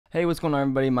Hey, what's going on,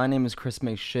 everybody? My name is Chris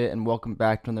Makes Shit, and welcome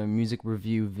back to another music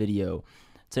review video.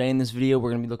 Today in this video, we're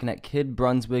going to be looking at Kid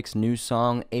Brunswick's new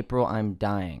song, April I'm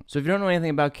Dying. So if you don't know anything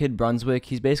about Kid Brunswick,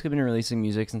 he's basically been releasing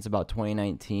music since about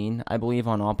 2019, I believe,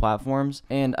 on all platforms.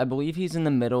 And I believe he's in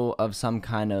the middle of some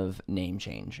kind of name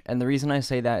change. And the reason I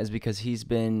say that is because he's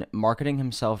been marketing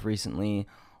himself recently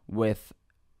with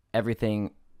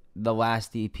everything: the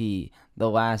last EP, the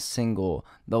last single,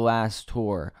 the last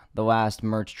tour, the last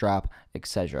merch drop,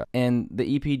 etc. And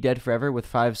the EP Dead Forever with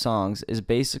 5 songs is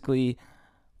basically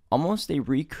almost a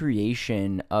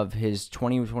recreation of his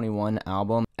 2021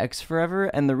 album X Forever.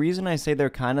 And the reason I say they're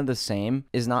kind of the same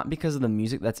is not because of the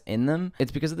music that's in them,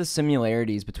 it's because of the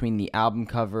similarities between the album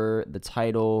cover, the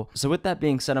title. So with that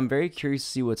being said, I'm very curious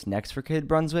to see what's next for Kid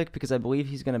Brunswick, because I believe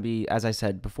he's going to be, as I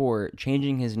said before,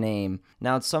 changing his name.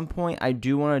 Now at some point I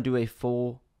do want to do a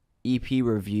full EP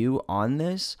review on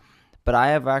this, but I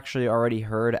have actually already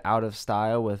heard Out of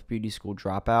Style with Beauty School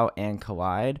Dropout and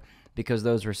Collide, because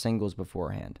those were singles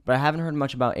beforehand. But I haven't heard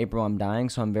much about April I'm Dying,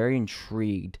 so I'm very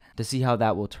intrigued to see how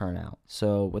that will turn out.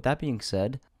 So with that being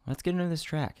said, let's get into this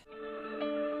track.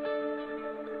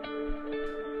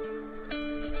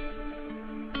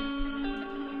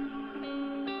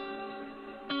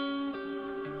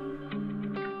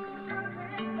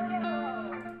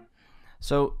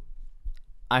 So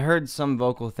I heard some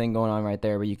vocal thing going on right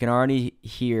there, but you can already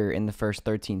hear in the first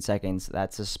 13 seconds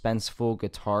that suspenseful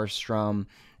guitar strum.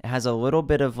 It has a little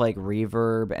bit of like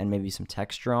reverb and maybe some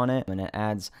texture on it, and it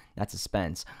adds that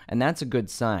suspense. And that's a good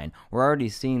sign. We're already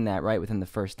seeing that right within the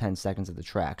first 10 seconds of the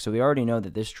track. So we already know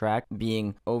that this track,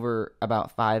 being over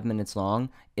about 5 minutes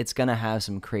long, it's gonna have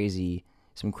some crazy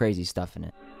stuff in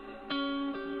it.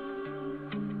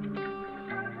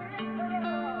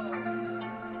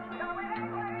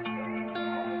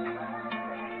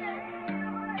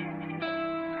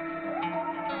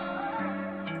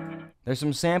 There's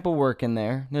some sample work in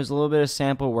there. There's a little bit of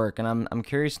sample work, and I'm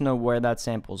curious to know where that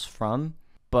sample's from,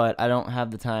 but I don't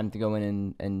have the time to go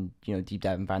in and deep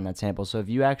dive and find that sample. So if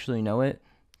you actually know it,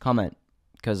 comment,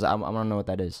 because I want to know what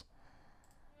that is.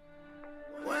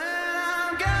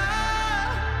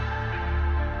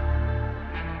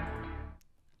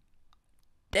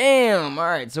 Damn!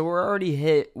 Alright, so we're already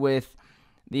hit with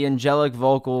the angelic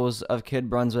vocals of Kid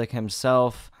Brunswick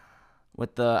himself,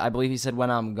 with the, I believe he said, "When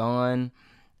I'm Gone."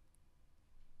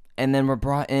 And then we're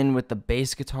brought in with the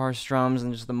bass guitar strums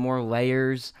and just the more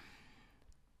layers.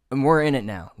 And we're in it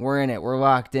now. We're in it. We're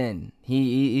locked in.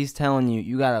 He's telling you,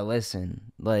 you gotta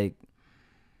listen. Like,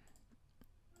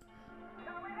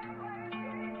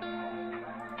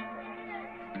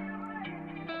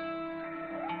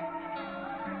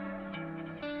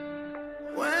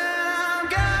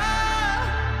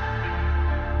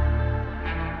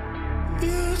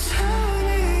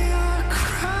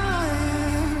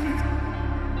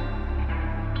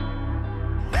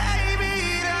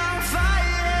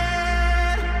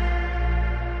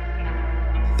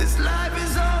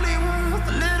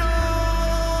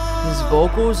 his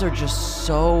vocals are just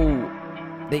so,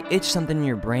 they itch something in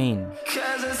your brain.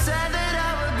 Cause I said that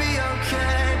I would be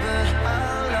okay, but I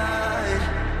lied.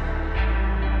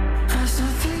 I still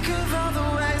think of all the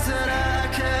ways that I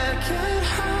could get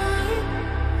high.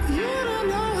 You don't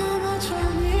know how much I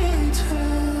need to.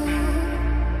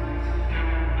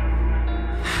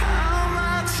 How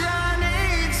much I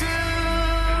need to.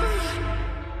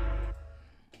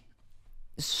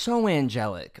 So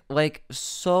angelic, like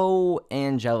so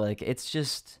angelic. It's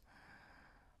just,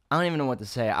 I don't even know what to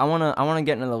say. I wanna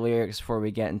get into the lyrics before we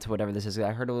get into whatever this is.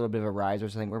 I heard a little bit of a rise or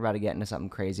something. We're about to get into something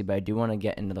crazy, but I do want to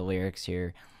get into the lyrics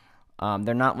here.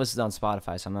 They're not listed on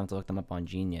Spotify, so I'm gonna have to look them up on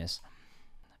Genius.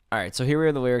 All right, so here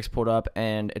are the lyrics pulled up,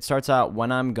 and it starts out: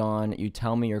 "When I'm gone, you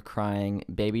tell me you're crying.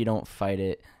 Baby, don't fight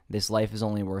it. This life is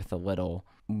only worth a little."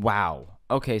 Wow.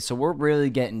 Okay, so we're really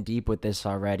getting deep with this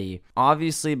already.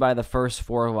 Obviously, by the first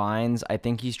 4 lines, I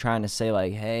think he's trying to say,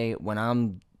 like, hey, when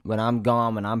I'm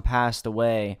gone, when I'm passed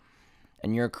away,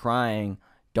 and you're crying,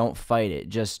 don't fight it.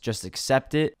 Just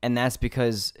accept it. And that's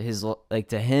because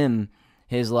to him,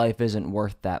 his life isn't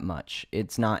worth that much.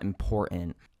 It's not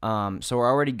important. So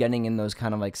we're already getting in those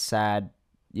kind of like sad,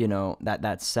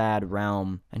 that sad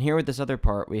realm. And here with this other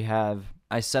part, we have,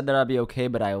 "I said that I'd be okay,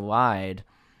 but I lied.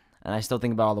 And I still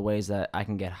think about all the ways that I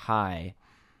can get high."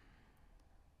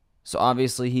 So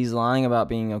obviously he's lying about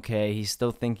being okay. He's still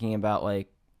thinking about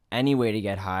like any way to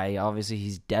get high. Obviously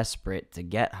he's desperate to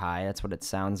get high. That's what it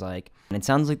sounds like. And it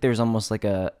sounds like there's almost like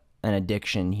an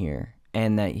addiction here,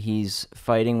 and that he's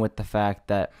fighting with the fact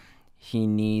that he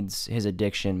needs his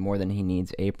addiction more than he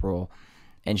needs April.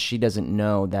 And she doesn't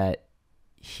know that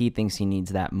he thinks he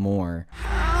needs that more.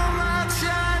 How much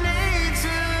I need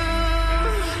to.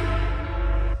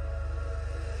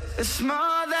 It's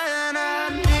more than I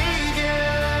need you.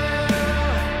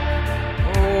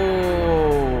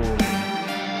 Oh,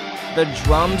 the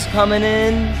drums coming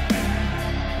in,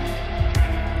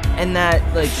 and that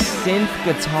like synth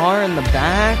guitar in the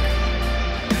back.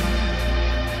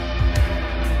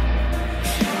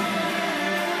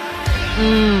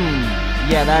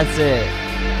 Yeah, that's it.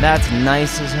 That's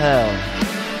nice as hell.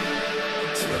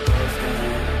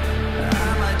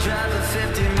 I might drive at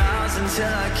 50 miles until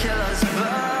I kill us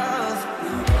both.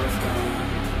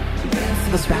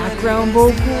 The background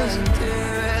vocals.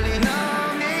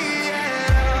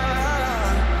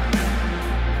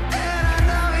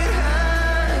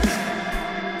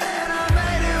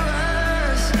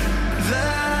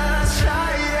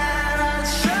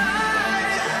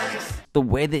 The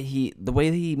way that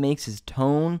he makes his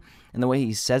tone and the way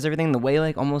he says everything, the way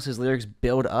like almost his lyrics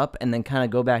build up and then kind of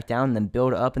go back down and then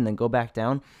build up and then go back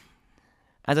down.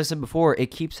 As I said before,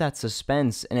 it keeps that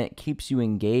suspense and it keeps you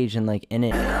engaged and like in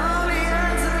it.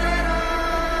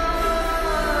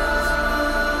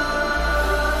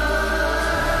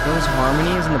 Those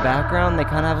harmonies in the background, they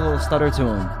kind of have a little stutter to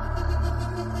them.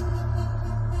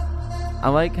 I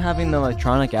like having the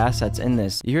electronic assets in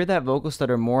this. You hear that vocal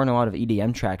stutter more in a lot of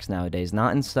EDM tracks nowadays,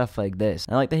 not in stuff like this.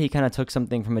 I like that he kind of took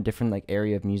something from a different like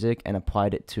area of music and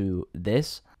applied it to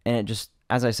this, and it just,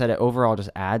 as I said, it overall just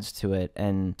adds to it.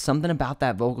 And something about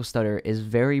that vocal stutter is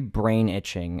very brain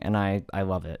itching, and I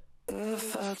love it. Got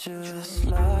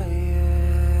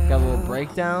a little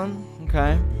breakdown,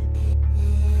 okay.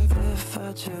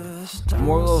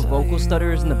 More little vocal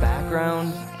stutters in the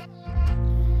background.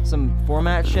 Some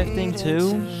format shifting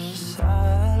too.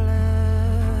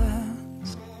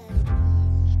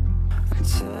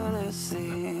 Until it's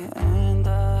the end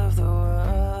of the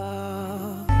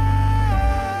world.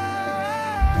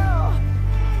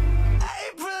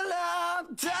 April,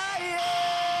 I'm dying.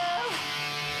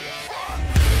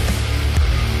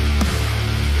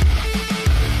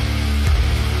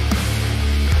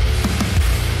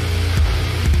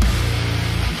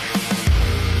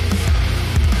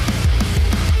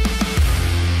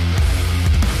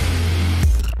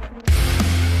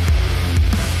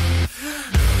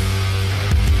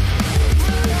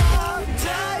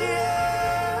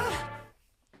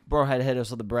 Bro had hit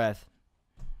us with the breath.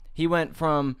 He went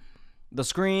from the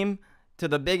scream to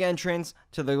the big entrance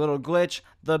to the little glitch,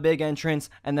 the big entrance,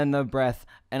 and then the breath.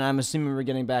 And I'm assuming we're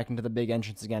getting back into the big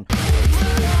entrance again.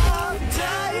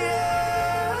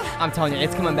 I'm telling you,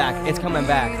 it's coming back. It's coming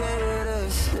back.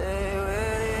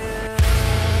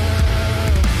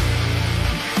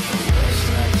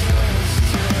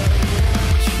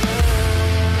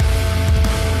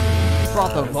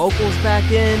 Brought the vocals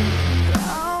back in.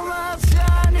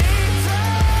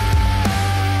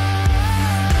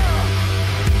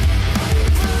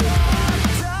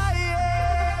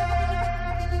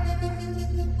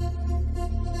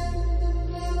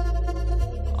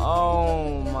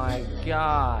 Oh my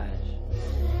gosh.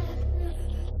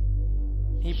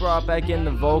 He brought back in the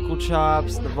vocal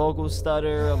chops, the vocal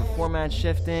stutter, the format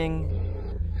shifting.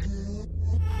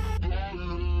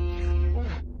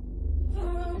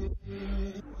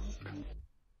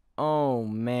 Oh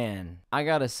man. I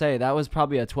gotta say, that was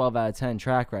probably a 12 out of 10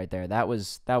 track right there. That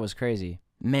was crazy.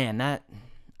 Man,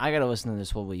 I gotta listen to this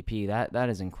whole EP. That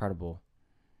is incredible.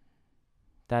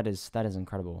 That is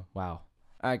incredible. Wow.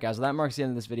 Alright guys, well that marks the end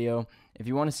of this video. If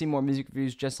you want to see more music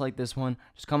reviews just like this one,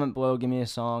 just comment below, give me a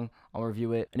song, I'll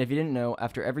review it. And if you didn't know,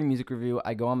 after every music review,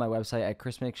 I go on my website at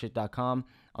chrismakeshit.com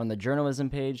on the journalism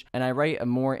page, and I write a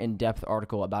more in-depth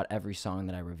article about every song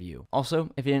that I review. Also,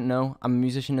 if you didn't know, I'm a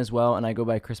musician as well, and I go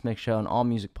by Chris Make Show on all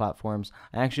music platforms.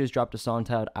 I actually just dropped a song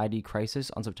titled ID Crisis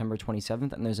on September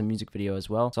 27th, and there's a music video as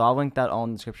well, so I'll link that all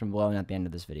in the description below and at the end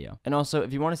of this video. And also,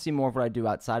 if you want to see more of what I do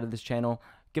outside of this channel,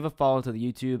 give a follow to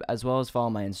the YouTube, as well as follow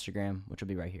my Instagram, which will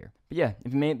be right here. But yeah,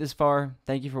 if you made it this far,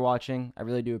 thank you for watching. I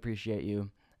really do appreciate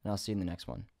you, and I'll see you in the next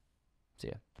one. See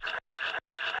ya.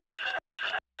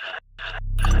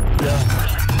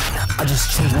 I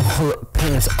just changed my whole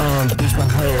appearance, bleached my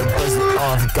hair, buzz it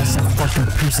off, got some fucking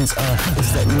piercings,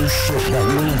 it's that new shit, that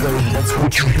new wave, that's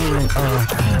what you're hearing,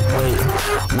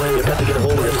 wait, gotta get a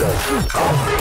hold of it though.